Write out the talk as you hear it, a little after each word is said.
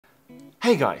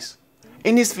Hey guys!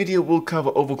 In this video we'll cover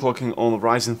overclocking on the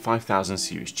Ryzen 5000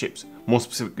 series chips, more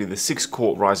specifically the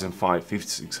 6-core Ryzen 5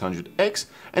 5600X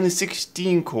and the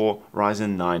 16-core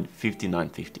Ryzen 9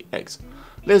 5950X.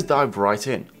 Let's dive right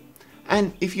in.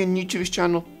 And if you're new to this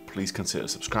channel, please consider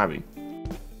subscribing.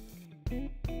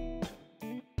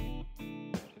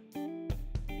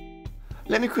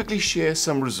 Let me quickly share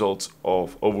some results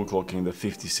of overclocking the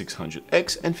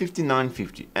 5600X and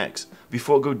 5950X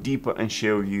before I go deeper and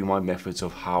share with you my methods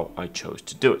of how I chose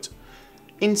to do it.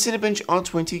 In Cinebench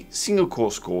R20 single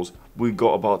core scores, we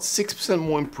got about 6%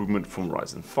 more improvement from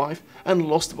Ryzen 5 and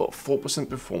lost about 4%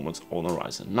 performance on the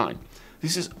Ryzen 9.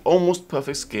 This is almost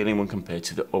perfect scaling when compared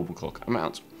to the overclock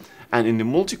amount. And in the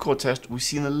multi-core test, we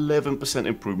see an 11%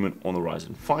 improvement on the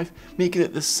Ryzen 5, making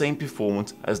it the same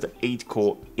performance as the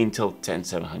 8-core Intel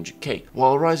 10700K,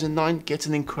 while Ryzen 9 gets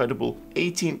an incredible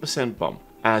 18% bump,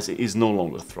 as it is no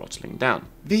longer throttling down.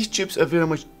 These chips are very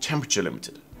much temperature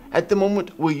limited. At the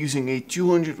moment, we're using a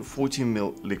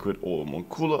 240ml liquid oil-on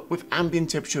cooler with ambient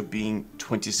temperature being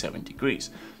 27 degrees.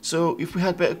 So if we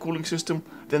had better cooling system,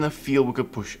 then I feel we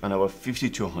could push another 50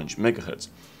 to 100 MHz.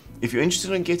 If you're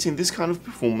interested in getting this kind of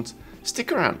performance,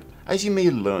 stick around as you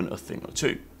may learn a thing or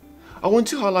two. I want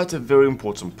to highlight a very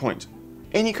important point.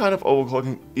 Any kind of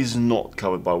overclocking is not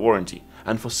covered by warranty,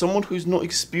 and for someone who is not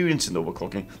experienced in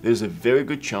overclocking, there's a very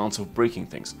good chance of breaking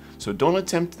things. So don't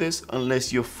attempt this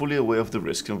unless you're fully aware of the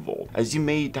risks involved, as you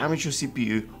may damage your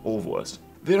CPU or worse.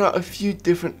 There are a few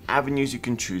different avenues you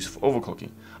can choose for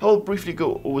overclocking. I will briefly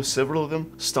go over several of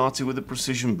them, starting with the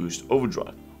Precision Boost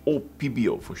Overdrive, or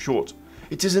PBO for short.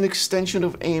 It is an extension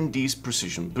of AMD's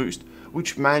Precision Boost,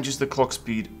 which manages the clock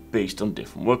speed based on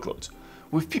different workloads.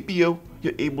 With PBO,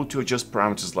 you're able to adjust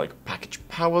parameters like package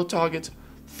power target,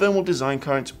 thermal design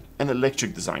current, and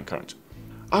electric design current.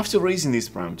 After raising these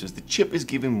parameters, the chip is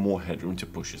given more headroom to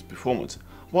push its performance.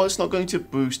 While it's not going to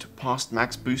boost past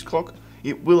max boost clock,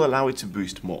 it will allow it to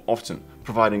boost more often,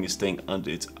 providing it's staying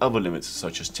under its other limits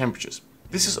such as temperatures.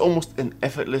 This is almost an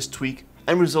effortless tweak,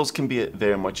 and results can be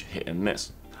very much hit and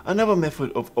miss. Another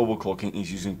method of overclocking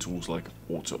is using tools like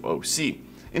AutoOC.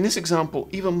 In this example,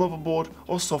 either motherboard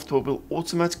or software will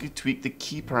automatically tweak the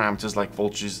key parameters like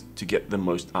voltages to get the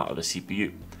most out of the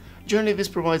CPU. Generally, this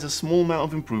provides a small amount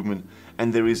of improvement,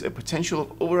 and there is a potential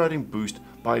of overriding boost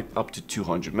by up to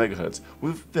 200 MHz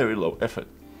with very low effort.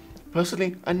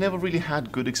 Personally, I never really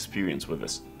had good experience with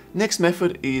this. Next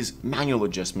method is manual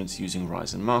adjustments using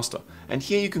Ryzen Master, and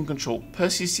here you can control per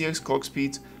CCX clock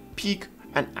speeds, peak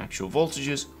and actual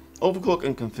voltages, overclock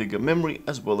and configure memory,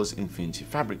 as well as Infinity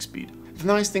Fabric speed. The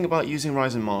nice thing about using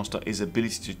Ryzen Master is the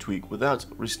ability to tweak without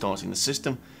restarting the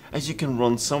system, as you can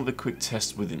run some of the quick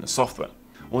tests within the software.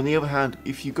 On the other hand,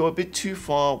 if you go a bit too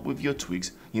far with your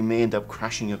tweaks, you may end up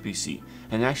crashing your PC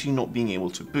and actually not being able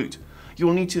to boot. You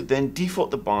will need to then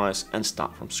default the BIOS and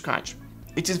start from scratch.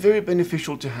 It is very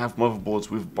beneficial to have motherboards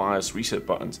with BIOS reset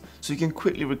buttons so you can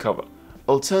quickly recover.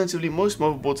 Alternatively, most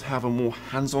motherboards have a more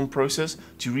hands-on process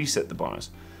to reset the BIOS,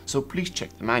 so please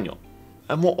check the manual.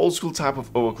 A more old-school type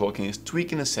of overclocking is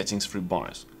tweaking the settings through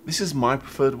BIOS. This is my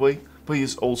preferred way, but it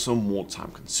is also more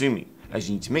time-consuming, as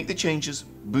you need to make the changes,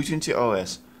 boot into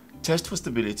OS, test for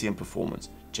stability and performance,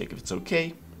 check if it's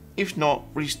okay. If not,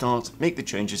 restart, make the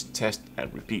changes, test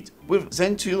and repeat. With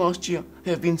Zen 2 last year,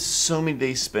 there have been so many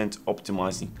days spent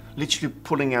optimizing, literally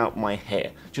pulling out my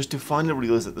hair just to finally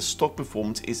realize that the stock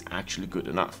performance is actually good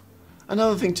enough.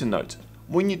 Another thing to note,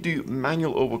 when you do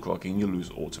manual overclocking, you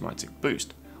lose automatic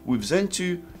boost. With Zen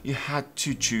 2, you had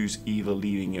to choose either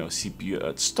leaving your CPU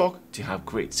at stock to have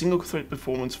great single thread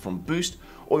performance from boost,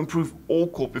 or improve all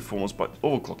core performance by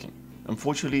overclocking.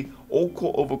 Unfortunately, all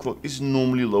core overclock is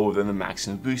normally lower than the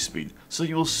maximum boost speed, so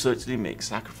you will certainly make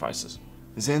sacrifices.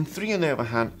 Zen 3 on the other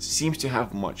hand seems to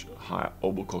have much higher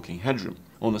overclocking headroom.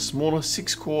 On the smaller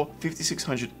 6-core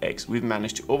 5600X, we've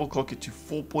managed to overclock it to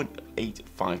 4.85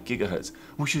 GHz,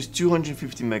 which is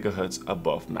 250 MHz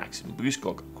above maximum boost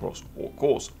clock across all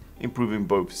cores, improving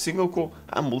both single-core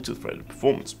and multi-threaded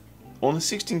performance. On the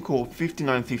 16-core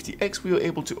 5950X, we were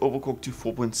able to overclock to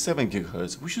 4.7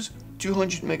 GHz, which is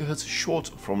 200 MHz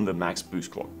short from the max boost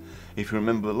clock. If you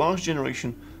remember the last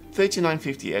generation,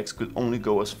 3950X could only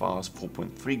go as far as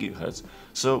 4.3 GHz,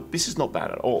 so this is not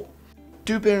bad at all.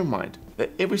 Do bear in mind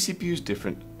that every CPU is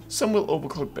different, some will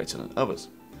overclock better than others.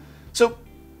 So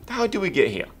how do we get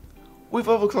here? We've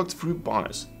overclocked through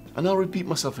BIOS, and I'll repeat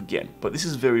myself again, but this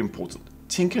is very important.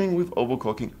 Tinkering with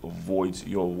overclocking avoids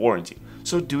your warranty,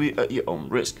 so do it at your own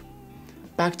risk.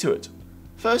 Back to it.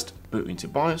 First, boot into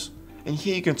BIOS, and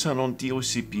here you can turn on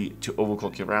DOCP to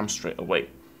overclock your RAM straight away.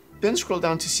 Then scroll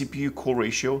down to CPU core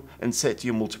ratio and set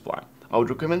your multiplier. I would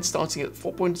recommend starting at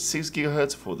 4.6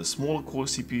 GHz for the smaller core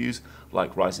CPUs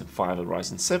like Ryzen 5 or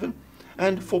Ryzen 7,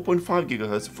 and 4.5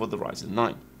 GHz for the Ryzen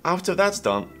 9. After that's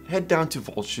done, head down to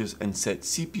voltages and set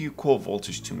CPU core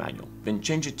voltage to manual, then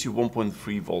change it to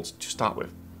 1.3 volts to start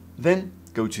with. Then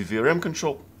go to VRM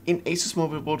control. In Asus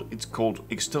motherboard it's called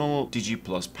external Digi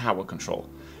Plus power control.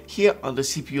 Here under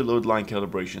CPU load line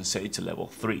calibration, set it to level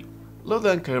 3. Load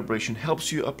line calibration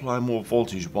helps you apply more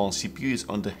voltage while CPU is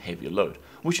under heavier load,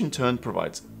 which in turn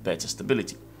provides better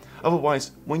stability.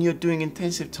 Otherwise, when you're doing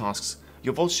intensive tasks,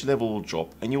 your voltage level will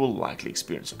drop and you will likely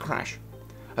experience a crash.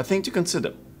 A thing to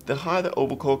consider: the higher the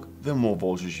overclock, the more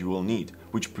voltage you will need,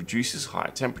 which produces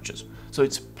higher temperatures, so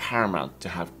it's paramount to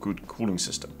have good cooling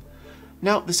system.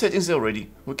 Now the settings are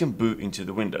ready, we can boot into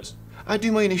the Windows. I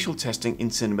do my initial testing in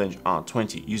Cinebench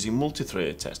R20 using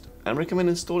multi-threaded test and recommend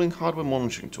installing hardware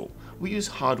monitoring tool. We use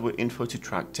hardware info to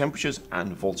track temperatures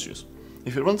and voltages.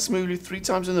 If it runs smoothly 3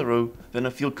 times in a row, then I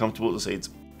feel comfortable to say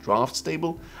it's draft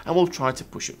stable and will try to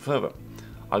push it further.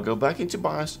 I'll go back into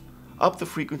BIOS, up the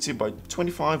frequency by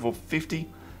 25 or 50,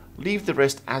 leave the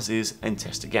rest as is and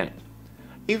test again.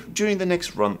 If during the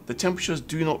next run the temperatures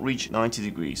do not reach 90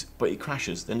 degrees but it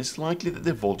crashes, then it's likely that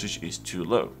the voltage is too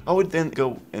low. I would then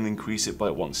go and increase it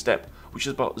by 1 step, which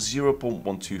is about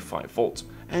 0.125 volts,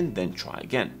 and then try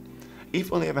again.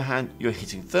 If on the other hand you're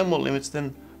hitting thermal limits,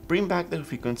 then bring back the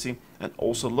frequency and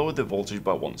also lower the voltage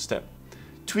by 1 step.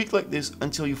 Tweak like this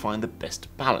until you find the best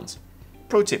balance.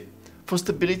 Pro tip: for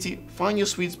stability, find your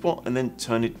sweet spot and then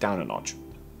turn it down a notch.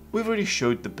 We've already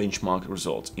showed the benchmark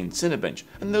results in Cinebench,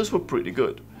 and those were pretty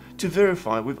good. To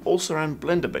verify, we've also ran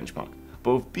Blender benchmark,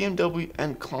 both BMW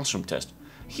and classroom test.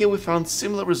 Here we found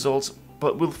similar results,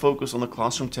 but we'll focus on the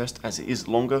classroom test as it is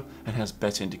longer and has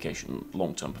better indication of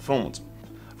long-term performance.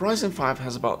 Ryzen 5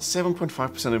 has about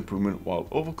 7.5% improvement while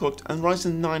overclocked, and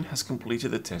Ryzen 9 has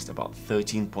completed the test about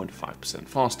 13.5%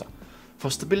 faster. For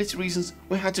stability reasons,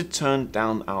 we had to turn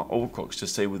down our overclocks to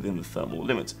stay within the thermal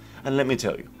limits, and let me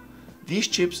tell you, these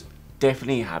chips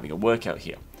definitely having a workout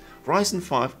here. Ryzen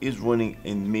 5 is running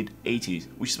in mid 80s,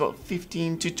 which is about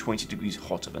 15 to 20 degrees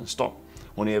hotter than stock.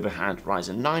 On the other hand,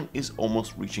 Ryzen 9 is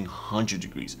almost reaching 100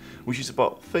 degrees, which is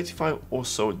about 35 or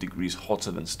so degrees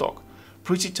hotter than stock.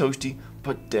 Pretty toasty,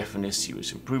 but definitely a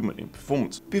serious improvement in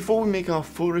performance. Before we make our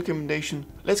full recommendation,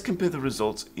 let's compare the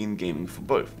results in gaming for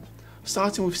both.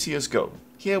 Starting with CSGO.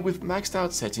 Here with maxed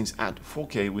out settings at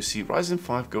 4K, we see Ryzen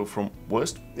 5 go from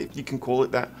worst, if you can call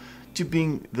it that, to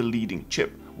being the leading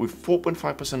chip, with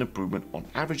 4.5% improvement on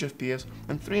average FPS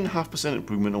and 3.5%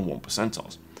 improvement on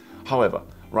 1%. However,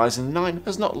 Ryzen 9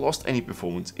 has not lost any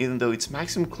performance, even though its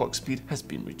maximum clock speed has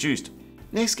been reduced.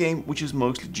 Next game, which is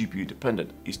mostly GPU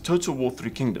dependent, is Total War 3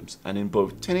 Kingdoms, and in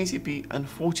both 1080p and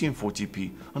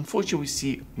 1440p, unfortunately we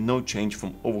see no change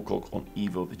from overclock on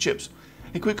either of the chips.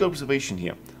 A quick observation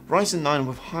here: Ryzen 9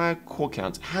 with higher core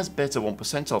count has better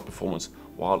 1% performance,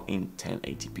 while in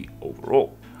 1080p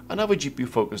overall. Another GPU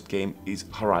focused game is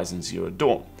Horizon Zero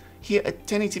Dawn. Here at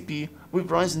 1080p with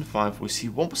Ryzen 5 we see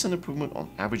 1% improvement on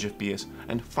average FPS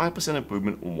and 5%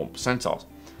 improvement on 1%.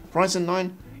 Ryzen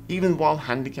 9, even while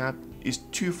handicapped, is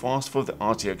too fast for the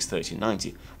RTX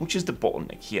 3090, which is the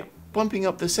bottleneck here. Bumping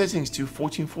up the settings to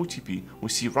 1440p, we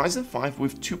see Ryzen 5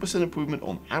 with 2% improvement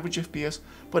on average FPS,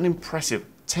 but an impressive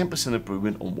 10%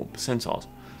 improvement on 1%.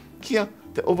 Here,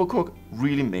 the overclock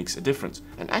really makes a difference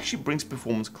and actually brings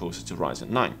performance closer to Ryzen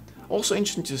 9. Also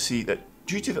interesting to see that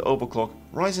due to the overclock,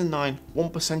 Ryzen 9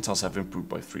 1% have improved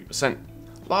by 3%.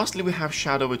 Lastly, we have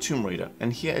Shadow of a Tomb Raider,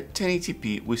 and here at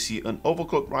 1080p we see an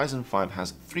overclocked Ryzen 5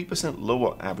 has 3%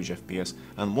 lower average FPS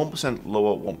and 1%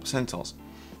 lower 1%.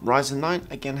 Ryzen 9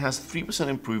 again has 3%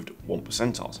 improved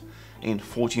 1%. In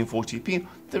 1440p,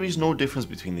 there is no difference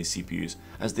between these CPUs,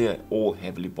 as they are all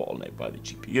heavily bottlenecked by the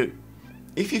GPU.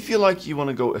 If you feel like you want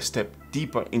to go a step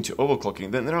deeper into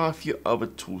overclocking, then there are a few other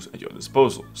tools at your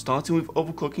disposal, starting with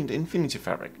overclocking the Infinity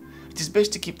Fabric. It is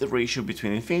best to keep the ratio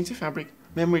between Infinity Fabric,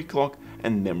 memory clock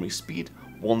and memory speed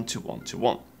 1 to 1 to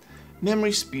 1.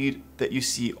 Memory speed that you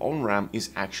see on RAM is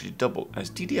actually double, as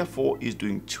DDR4 is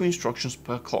doing 2 instructions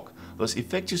per clock, thus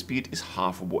effective speed is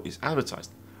half of what is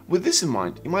advertised. With this in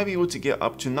mind, you might be able to get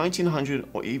up to 1900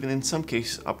 or even in some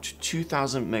cases up to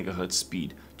 2000 MHz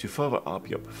speed to further up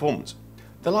your performance.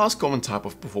 The last common type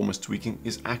of performance tweaking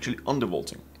is actually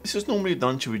undervolting. This is normally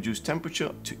done to reduce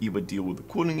temperature to either deal with the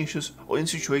cooling issues or in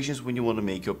situations when you want to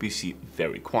make your PC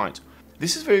very quiet.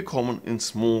 This is very common in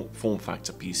small form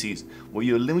factor PCs, where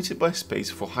you're limited by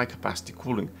space for high capacity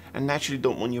cooling and naturally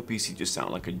don't want your PC to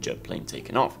sound like a jet plane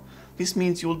taking off. This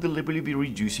means you'll deliberately be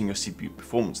reducing your CPU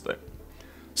performance there.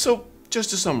 So, just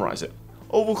to summarize it,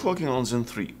 overclocking on Zen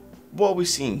 3, what are we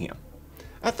seeing here?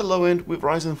 At the low end with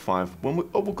Ryzen 5, when we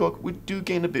overclock we do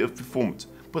gain a bit of performance,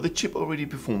 but the chip already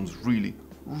performs really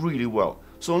well.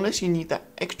 So unless you need that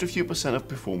extra few percent of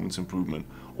performance improvement,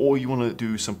 or you want to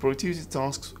do some productivity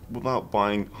tasks without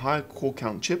buying higher core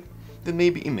count chip, then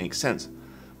maybe it makes sense.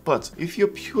 But if you're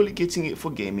purely getting it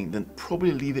for gaming, then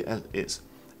probably leave it as is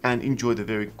and enjoy the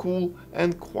very cool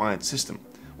and quiet system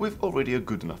with already a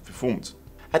good enough performance.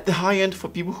 At the high end, for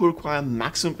people who require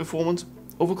maximum performance,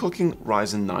 overclocking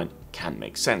Ryzen 9 can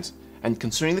make sense, and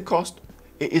considering the cost,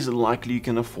 it is likely you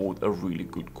can afford a really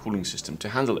good cooling system to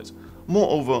handle it.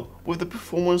 Moreover, with the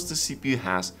performance the CPU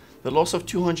has, the loss of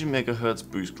 200 MHz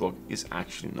boost clock is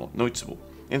actually not noticeable.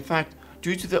 In fact,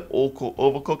 due to the all-core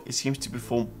overclock, it seems to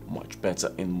perform much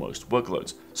better in most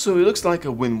workloads. So it looks like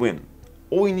a win-win.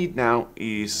 All you need now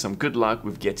is some good luck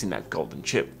with getting that golden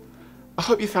chip. I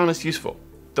hope you found this useful.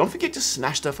 Don't forget to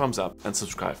smash the thumbs up and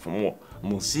subscribe for more,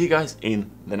 and we'll see you guys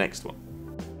in the next one.